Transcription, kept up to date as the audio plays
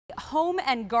home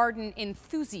and garden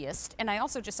enthusiast, and I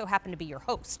also just so happen to be your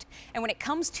host. And when it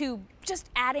comes to just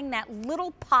adding that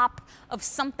little pop of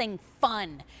something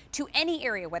fun to any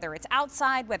area, whether it's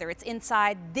outside, whether it's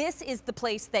inside, this is the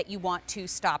place that you want to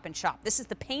stop and shop. This is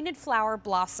the Painted Flower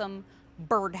Blossom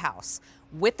Birdhouse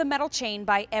with the metal chain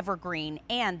by Evergreen,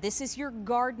 and this is your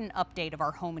garden update of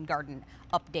our home and garden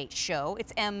update show.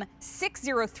 It's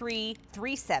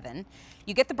M60337.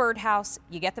 You get the birdhouse,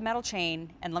 you get the metal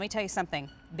chain, and let me tell you something,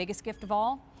 biggest gift of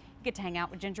all, you get to hang out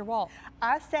with Ginger Walt.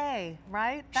 I say,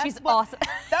 right? She's awesome.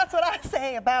 That's what I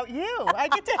say about you. I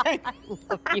get to hang. I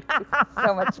love you.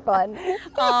 So much fun.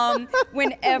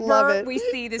 Whenever we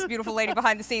see this beautiful lady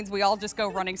behind the scenes, we all just go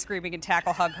running, screaming, and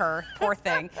tackle hug her. Poor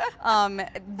thing.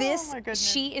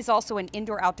 She is also an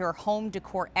indoor-outdoor home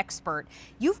decor expert.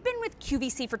 You've been with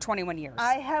QVC for 21 years.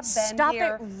 I have been Stop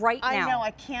here. it right now. I know,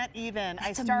 I can't even.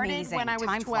 That's I started amazing. when I was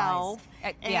Time 12.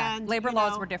 Yeah, and, labor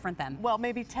laws were different then. Well,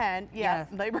 maybe 10. Yeah,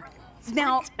 labor laws.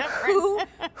 Now,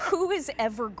 who is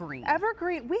Evergreen?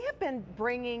 Evergreen, we have been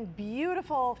bringing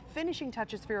beautiful finishing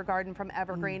touches for your garden from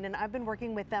Evergreen, and I've been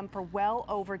working with them for well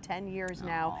over 10 years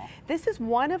now. This is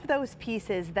one of those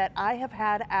pieces that I have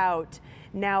had out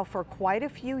now for quite a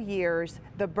few years.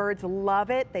 The birds love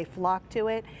it, they flock to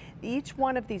it. Each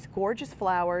one of these gorgeous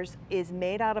flowers is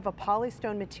made out of a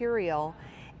polystone material,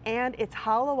 and it's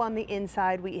hollow on the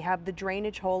inside. We have the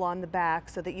drainage hole on the back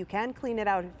so that you can clean it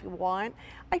out if you want.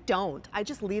 I don't. I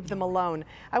just leave them alone.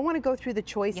 I want to go through the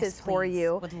choices for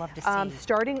you. Would love to see.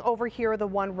 Starting over here, the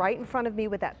one right in front of me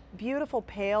with that beautiful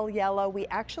pale yellow. We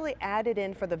actually added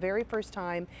in for the very first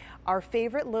time our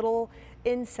favorite little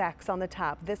insects on the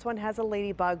top. This one has a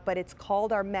ladybug, but it's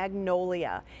called our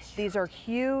magnolia. These are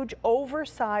huge,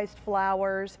 oversized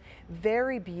flowers,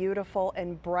 very beautiful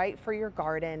and bright for your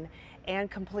garden,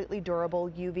 and completely durable,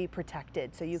 UV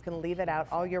protected, so you can leave it out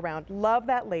all year round. Love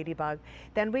that ladybug.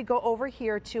 Then we go over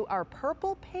here to our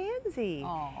purple pansy.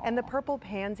 Aww. And the purple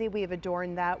pansy, we have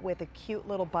adorned that with a cute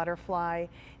little butterfly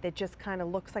that just kind of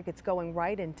looks like it's going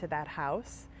right into that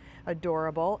house.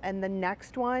 Adorable. And the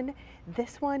next one,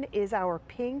 this one is our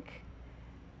pink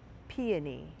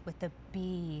peony. With the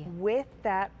bee. With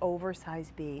that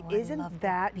oversized bee. Oh, Isn't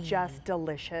that just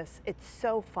delicious? It's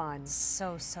so fun.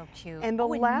 So, so cute. And the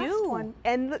last one,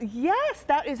 yes,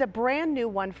 that is a brand new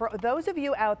one for those of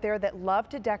you out there that love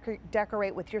to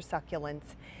decorate with your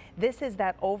succulents. This is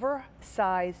that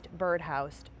oversized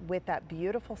birdhouse with that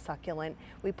beautiful succulent.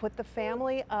 We put the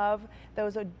family of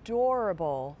those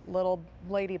adorable little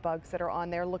ladybugs that are on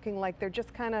there looking like they're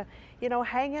just kind of, you know,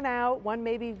 hanging out. One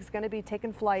maybe is going to be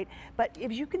taking flight. But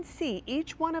if you can see,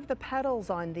 each one of the petals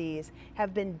on these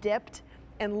have been dipped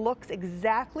and looks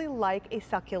exactly like a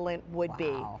succulent would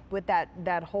be, with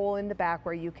that hole in the back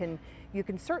where you can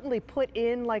certainly put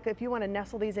in, like if you want to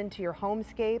nestle these into your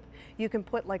homescape, you can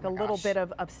put like a little bit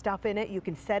of stuff in it. You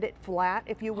can set it flat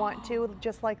if you want to,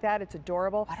 just like that. It's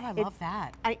adorable. Why do I love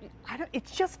that?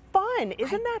 It's just fun.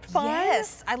 Isn't that fun?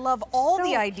 Yes, I love all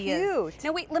the So ideas. cute.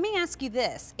 Now wait, let me ask you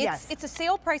this. It's a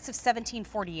sale price of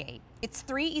 $17.48. It's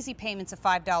 3 easy payments of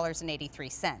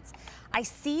 $5.83. I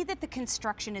see that the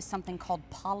construction is something called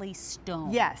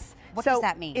polystone. Yes. What does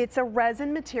that mean? It's a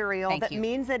resin material that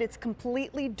means that it's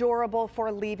completely durable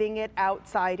for leaving it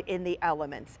outside in the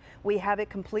elements. We have it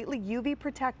completely UV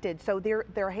protected, so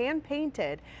they're hand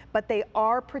painted, but they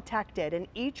are protected, and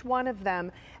each one of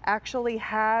them actually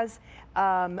has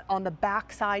on the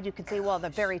back side, you can see, well, the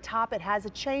very top, it has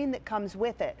a chain that comes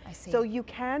with it. I see. So you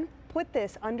can put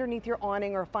this underneath your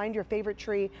awning or find your favorite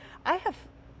tree. I have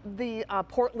the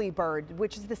portly bird,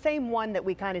 which is the same one that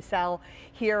we kind of sell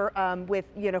here with,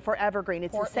 you know, for Evergreen.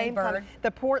 It's the same bird.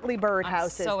 The portly bird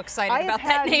houses. I'm so excited about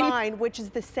that name. I have had mine, which is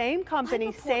the same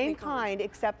company, same kind,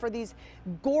 except for these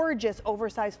gorgeous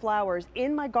oversized flowers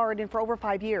in my garden for over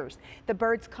 5 years. The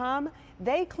birds come,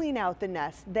 they clean out the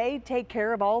nest, they take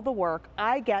care of all the work.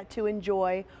 I get to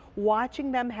enjoy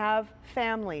watching them have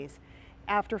families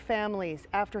after families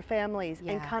after families,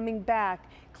 and coming back,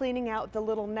 cleaning out the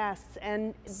little nests.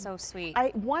 And so sweet.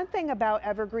 One thing about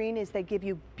Evergreen is they give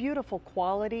you beautiful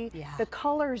quality. The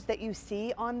colors that you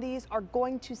see on these are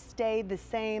going to stay the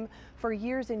same for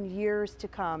years and years to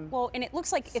come. Well, and it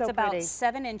looks like it's about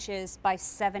 7 inches by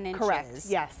 7 inches. Correct,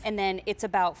 yes. And then it's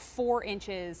about 4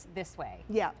 inches this way.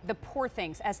 Yeah. The poor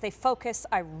things, as they focus,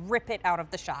 I rip it out of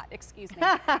the shot, excuse me.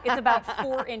 It's about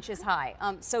 4 inches high.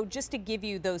 So just to give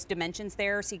you those dimensions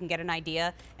there so you can get an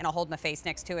idea, and I'll hold my face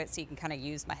next to it so you can kind of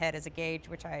use my head as a gauge,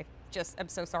 which I just am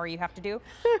so sorry you have to do.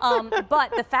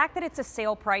 But the fact that it's a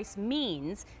sale price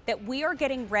means that we are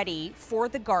getting ready for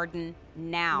the garden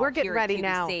now. We're getting here at ready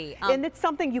now. QVC. And it's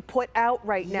something you put out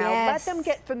right now. Yes. Let them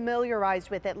get familiarized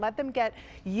with it. Let them get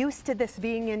used to this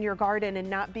being in your garden and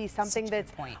not be something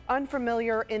that's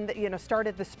unfamiliar in the start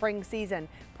of the spring season.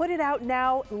 Put it out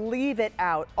now, leave it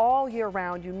out all year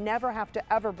round. You never have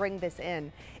to ever bring this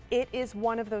in. It is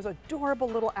one of those adorable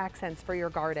little accents for your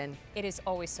garden. It is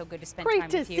always so good to spend Great time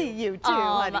to with you. see you too,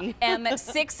 honey.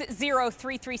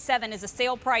 M60337 is a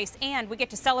sale price, and we get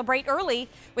to celebrate early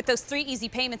with those 3 easy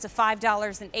payments of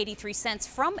 $5.83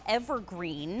 from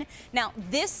Evergreen. Now,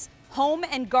 this Home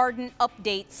and Garden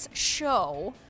Updates show